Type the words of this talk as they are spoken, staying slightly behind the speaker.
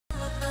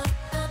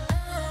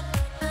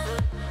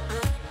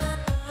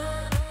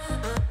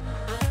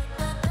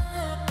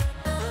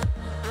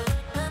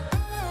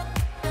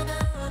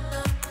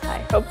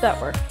Hope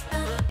that worked.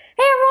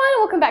 Hey everyone,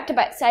 welcome back to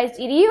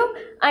BiteSizedEDU.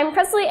 I'm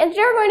Presley, and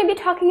today we're going to be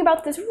talking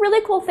about this really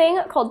cool thing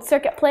called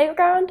Circuit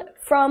Playground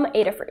from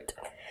Adafruit.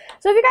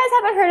 So if you guys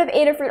haven't heard of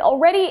Adafruit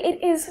already,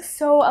 it is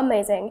so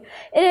amazing.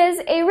 It is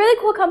a really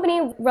cool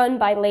company run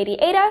by Lady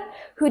Ada,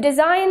 who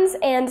designs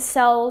and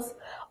sells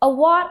a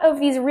lot of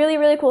these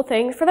really cool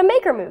things for the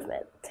maker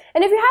movement.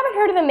 And if you haven't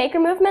heard of the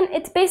maker movement,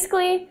 it's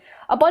basically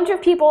a bunch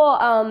of people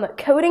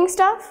coding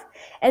stuff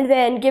and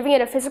then giving it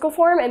a physical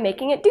form and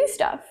making it do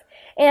stuff.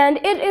 And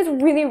it is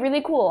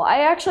really cool. I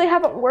actually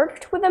haven't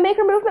worked with the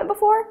maker movement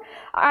before.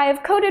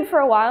 I've coded for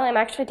a while. I'm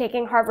actually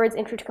taking Harvard's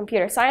Intro to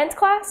Computer Science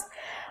class,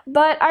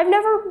 but I've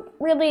never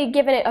really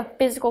given it a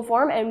physical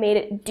form and made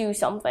it do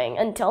something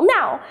until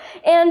now.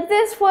 And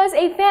this was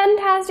a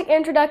fantastic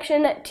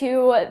introduction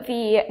to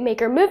the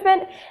maker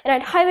movement, and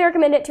I'd highly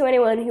recommend it to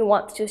anyone who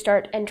wants to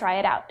start and try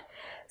it out.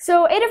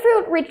 So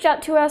Adafruit reached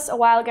out to us a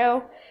while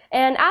ago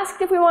and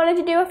asked if we wanted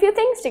to do a few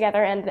things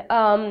together, and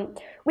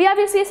we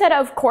obviously said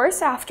of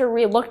course after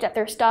we looked at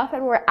their stuff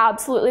and were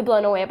absolutely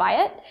blown away by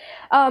it.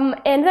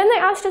 And then they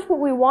asked us what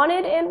we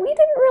wanted, and we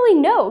didn't really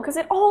know because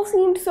it all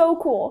seemed so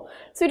cool.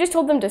 So we just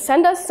told them to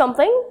send us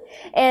something,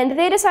 and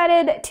they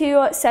decided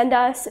to send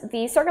us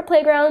the Circuit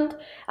Playground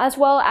as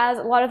well as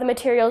a lot of the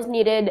materials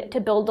needed to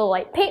build the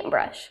light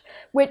paintbrush,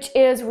 which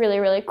is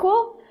really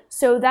cool.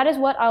 So that is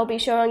what I'll be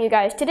showing you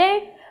guys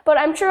today. But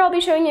I'm sure I'll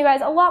be showing you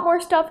guys a lot more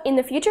stuff in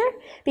the future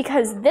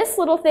because this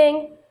little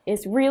thing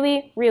is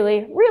really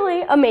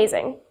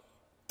amazing.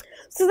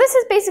 So this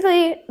is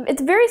basically,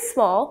 it's very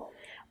small,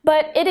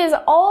 but it is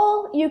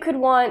all you could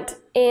want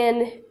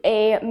in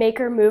a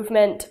maker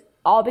movement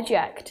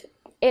object.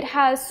 It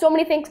has so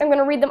many things. I'm going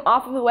to read them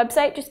off of the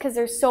website just because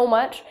there's so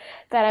much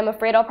that I'm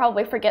afraid I'll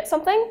probably forget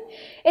something.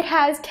 It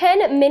has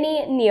 10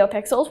 mini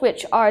NeoPixels,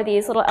 which are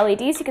these little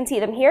LEDs. You can see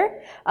them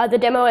here. The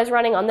demo is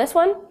running on this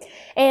one.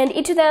 And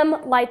each of them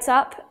lights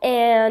up,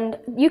 and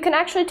you can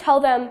actually tell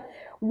them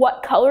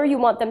what color you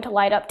want them to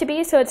light up to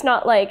be. So it's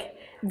not like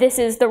this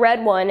is the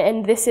red one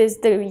and this is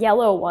the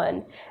yellow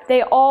one.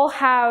 They all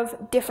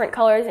have different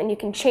colors and you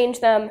can change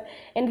them.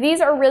 And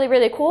these are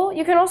really cool.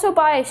 You can also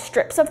buy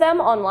strips of them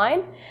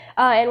online.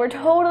 And we're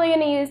totally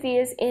going to use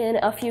these in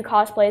a few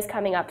cosplays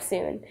coming up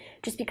soon,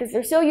 just because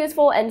they're so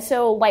useful and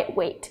so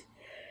lightweight.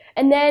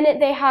 And then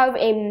they have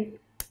a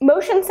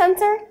motion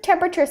sensor,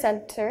 temperature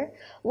sensor,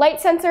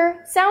 light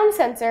sensor, sound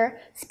sensor,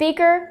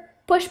 speaker,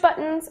 push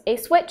buttons, a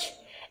switch,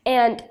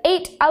 and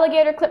 8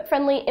 alligator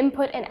clip-friendly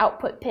input and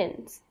output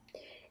pins.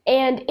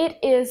 And it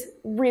is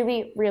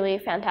really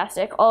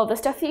fantastic, all of the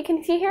stuff that you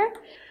can see here.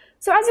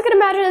 So as you can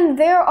imagine,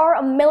 there are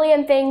a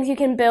million things you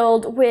can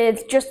build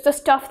with just the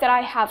stuff that I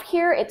have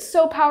here. It's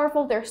so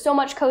powerful, there's so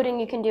much coding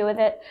you can do with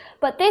it.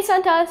 But they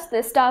sent us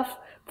this stuff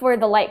for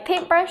the light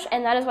paintbrush,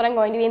 and that is what I'm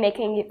going to be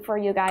making for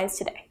you guys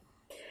today.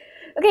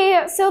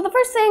 Okay, so the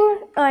first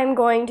thing I'm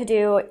going to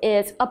do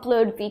is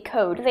upload the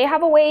code. They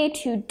have a way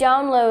to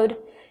download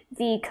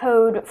the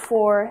code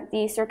for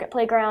the Circuit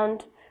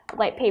Playground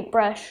light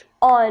paintbrush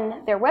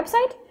on their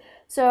website.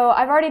 So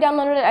I've already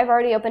downloaded it, I've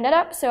already opened it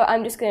up, so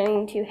I'm just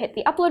going to hit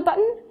the upload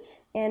button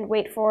and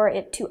wait for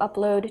it to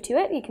upload to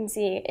it. You can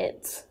see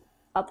it's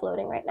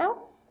uploading right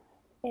now,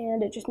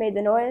 and it just made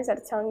the noise that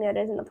it's telling me that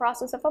it is in the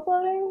process of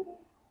uploading.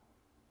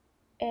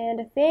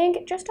 And I think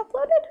it just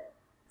uploaded.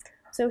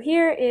 So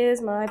here is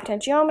my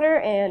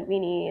potentiometer, and we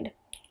need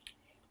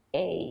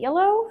a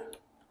yellow,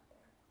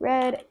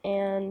 red,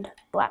 and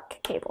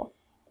black cable.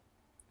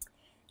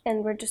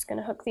 And we're just going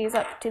to hook these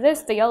up to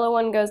this. The yellow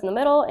one goes in the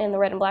middle, and the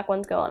red and black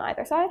ones go on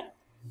either side.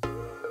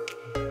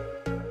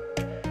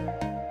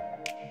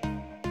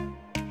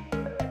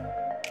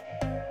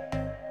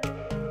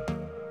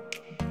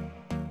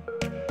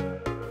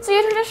 So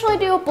you traditionally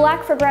do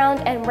black for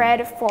ground and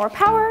red for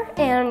power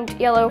and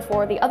yellow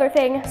for the other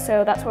thing,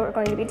 so that's what we're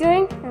going to be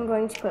doing. I'm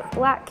going to put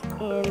black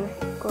in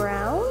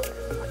ground.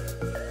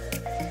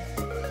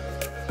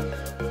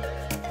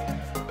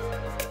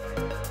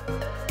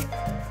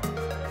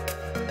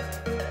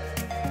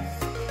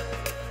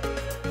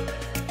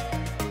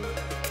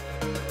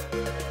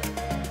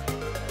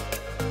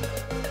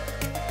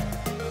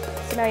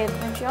 So now you have the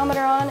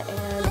potentiometer on,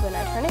 and when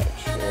I turn it, it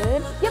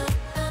should, yep.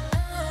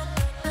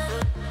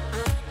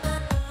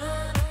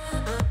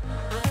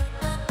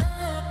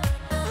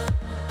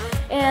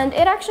 And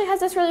it actually has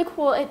this really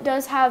cool, it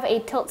does have a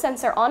tilt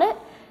sensor on it.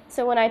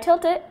 So when I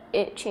tilt it,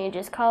 it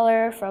changes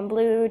color from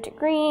blue to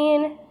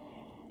green.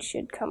 It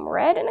should come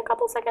red in a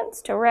couple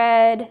seconds, to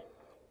red,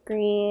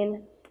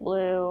 green,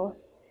 blue,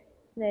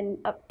 then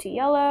up to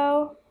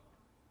yellow,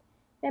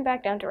 and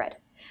back down to red.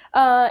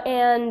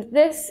 And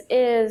this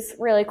is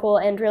really cool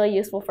and really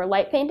useful for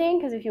light painting,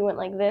 because if you went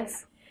like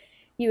this,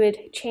 you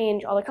would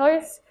change all the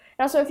colors.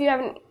 And also, if you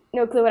haven't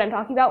no clue what I'm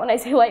talking about when I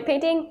say light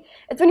painting,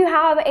 it's when you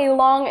have a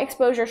long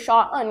exposure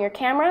shot on your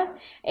camera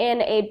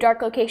in a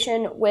dark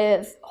location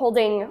with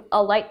holding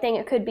a light thing.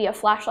 It could be a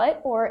flashlight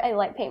or a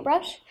light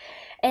paintbrush,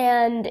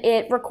 and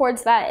it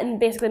records that and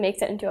basically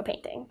makes it into a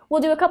painting.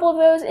 We'll do a couple of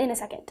those in a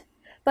second.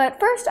 But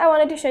first, I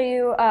wanted to show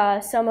you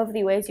some of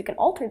the ways you can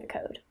alter the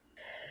code.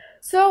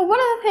 So one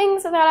of the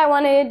things that I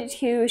wanted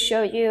to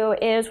show you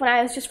is when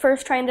I was just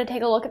first trying to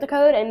take a look at the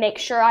code and make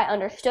sure I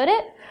understood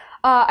it,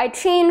 I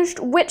changed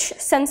which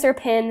sensor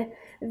pin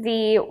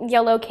the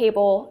yellow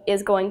cable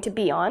is going to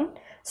be on.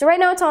 So right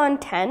now it's on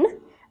 10.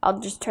 I'll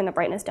just turn the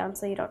brightness down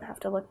so you don't have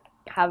to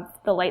have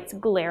the lights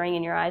glaring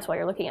in your eyes while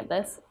you're looking at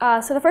this.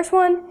 So the first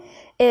one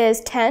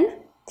is 10.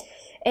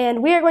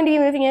 And we are going to be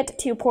moving it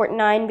to port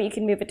 9, but you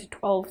can move it to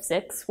 12,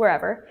 6,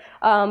 wherever.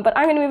 But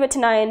I'm going to move it to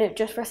 9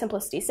 just for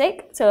simplicity's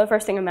sake. So the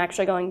first thing, I'm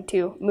actually going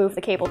to move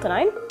the cable to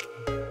 9.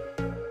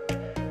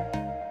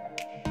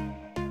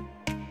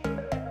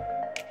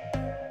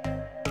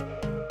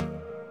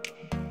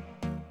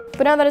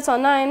 But now that it's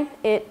on 9,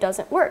 it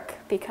doesn't work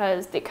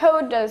because the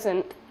code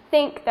doesn't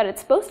think that it's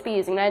supposed to be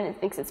using 9,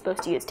 it thinks it's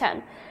supposed to use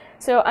 10.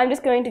 So I'm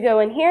just going to go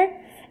in here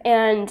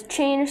and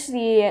change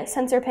the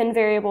sensor pin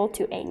variable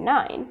to a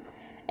 9.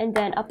 And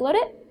then upload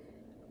it,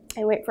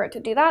 and wait for it to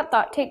do that.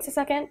 That takes a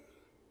second.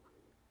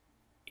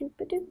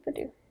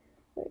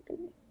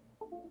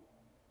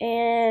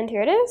 And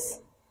here it is.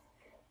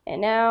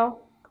 And now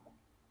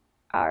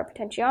our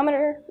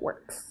potentiometer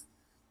works.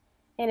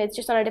 And it's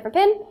just on a different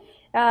pin.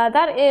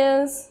 That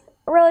is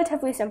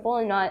relatively simple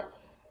and not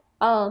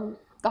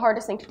the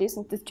hardest thing to do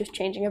since it's just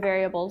changing a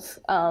variable's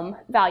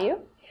value.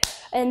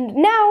 And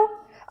now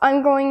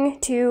I'm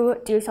going to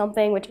do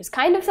something which is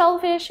kind of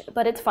selfish,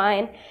 but it's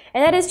fine,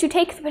 and that is to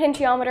take the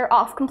potentiometer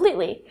off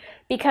completely,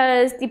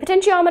 because the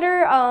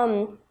potentiometer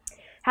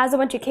has a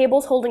bunch of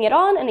cables holding it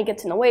on, and it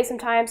gets in the way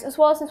sometimes, as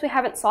well as since we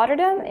haven't soldered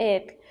them,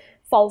 it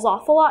falls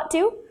off a lot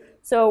too.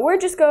 So we're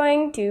just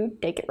going to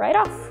take it right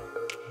off.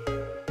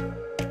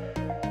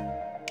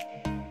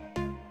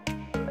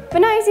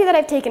 But now you see that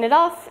I've taken it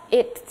off,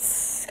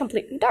 it's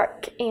completely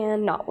dark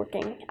and not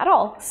working at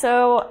all.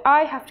 So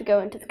I have to go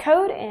into the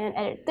code and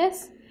edit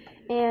this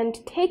and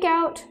take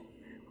out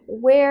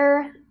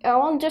where,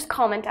 I'll just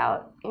comment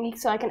out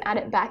so I can add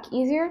it back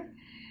easier,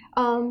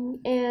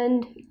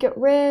 and get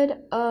rid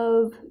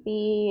of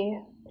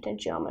the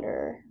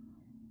potentiometer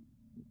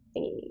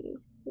thingy.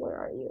 Where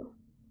are you?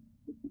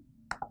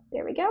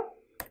 There we go.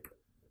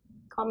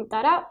 Comment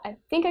that out. I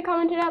think I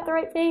commented out the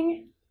right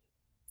thing.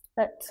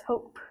 Let's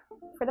hope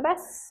for the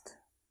best.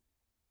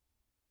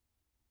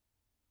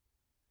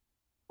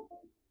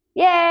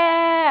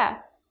 Yeah!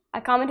 I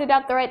commented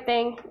out the right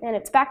thing, and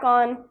it's back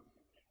on,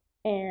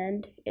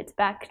 and it's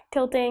back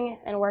tilting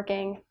and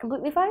working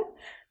completely fine,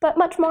 but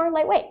much more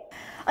lightweight.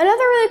 Another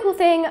really cool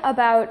thing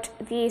about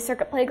the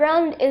Circuit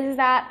Playground is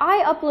that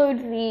I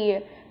upload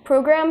the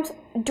programs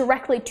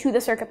directly to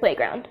the Circuit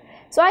Playground.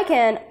 So I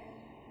can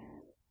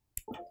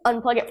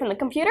unplug it from the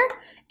computer,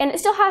 and it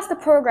still has the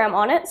program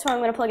on it, so I'm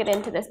going to plug it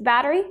into this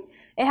battery.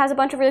 It has a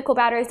bunch of really cool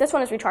batteries. This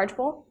one is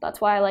rechargeable,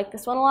 that's why I like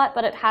this one a lot,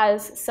 but it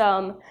has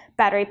some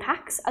battery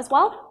packs as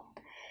well.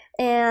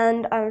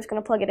 And I'm just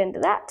going to plug it into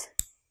that,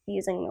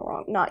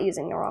 not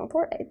using the wrong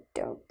port, I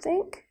don't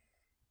think.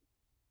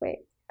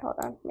 Wait, hold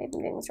on, maybe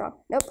I'm doing this wrong.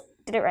 Nope,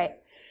 did it right.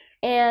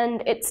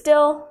 And it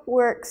still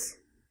works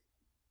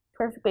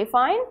perfectly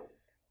fine,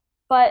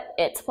 but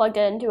it's plugged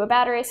into a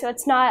battery, so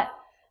it's not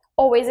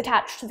always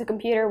attached to the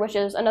computer, which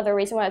is another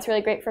reason why it's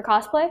really great for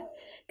cosplay,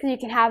 because you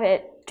can have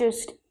it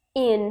just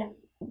in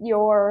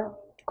your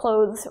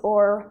clothes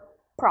or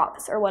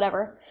props or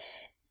whatever,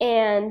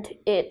 and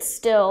it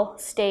still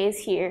stays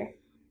here,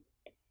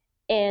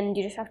 and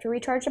you just have to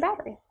recharge the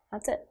battery.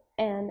 That's it,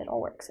 and it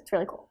all works. It's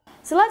really cool.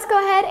 So let's go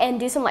ahead and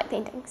do some light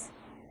paintings.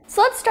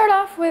 So let's start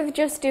off with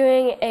just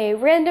doing a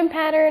random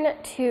pattern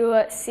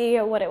to see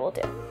what it will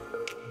do.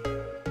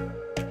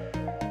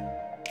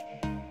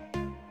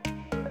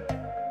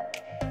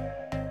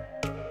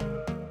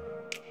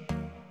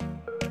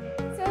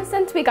 So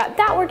since we got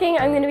that working,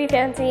 I'm going to be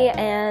fancy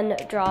and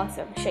draw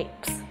some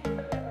shapes.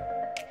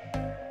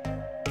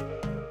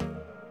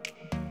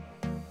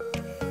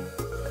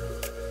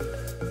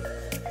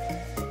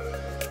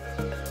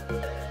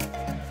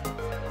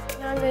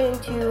 I'm going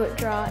to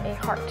draw a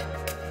heart.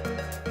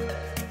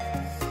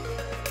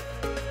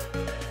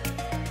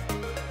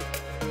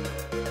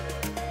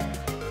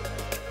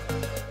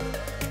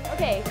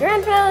 Okay,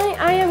 grand finale,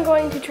 I am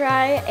going to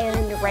try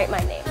and write my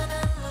name.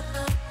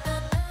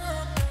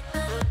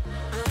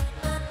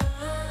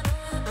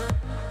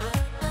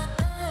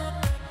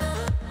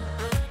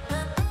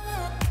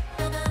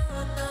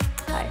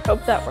 I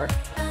hope that worked.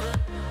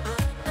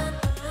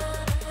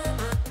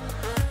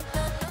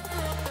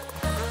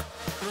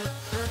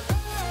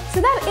 So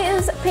that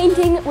is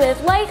painting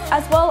with light,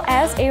 as well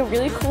as a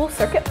really cool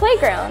circuit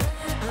playground.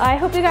 I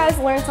hope you guys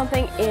learned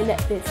something in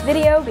this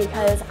video,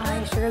 because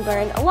I sure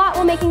learned a lot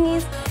while making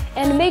these.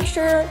 And make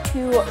sure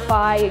to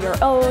buy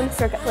your own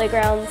circuit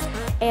playgrounds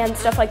and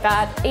stuff like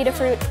that.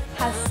 Adafruit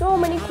has so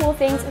many cool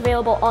things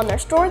available on their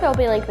store. There'll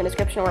be a link in the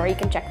description where you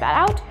can check that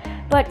out.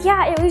 But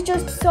yeah, it was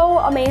just so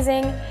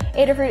amazing.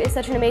 Adafruit is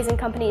such an amazing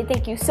company.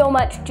 Thank you so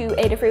much to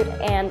Adafruit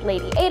and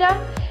Lady Ada.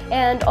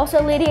 And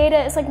also Lady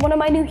Ada is like one of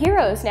my new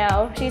heroes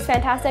now. She's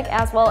fantastic,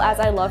 as well as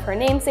I love her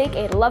namesake,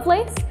 Ada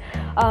Lovelace.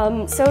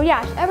 So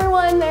yeah,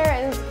 everyone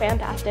there is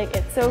fantastic.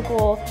 It's so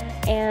cool,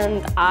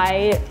 and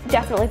I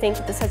definitely think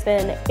that this has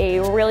been a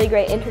really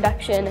great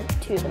introduction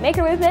to the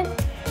maker movement.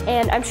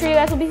 And I'm sure you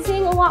guys will be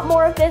seeing a lot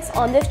more of this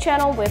on this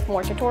channel with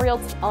more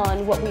tutorials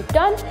on what we've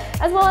done,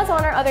 as well as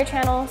on our other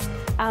channels,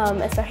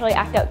 especially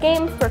Act Out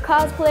Games for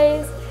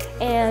cosplays,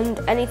 and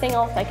anything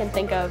else I can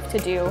think of to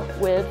do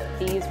with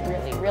these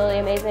really, really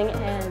amazing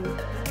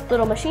and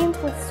little machines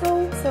with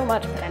so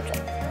much potential.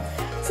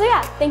 So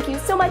yeah, thank you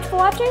so much for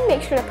watching.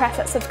 Make sure to press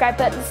that subscribe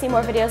button to see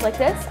more videos like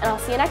this, and I'll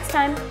see you next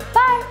time.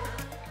 Bye!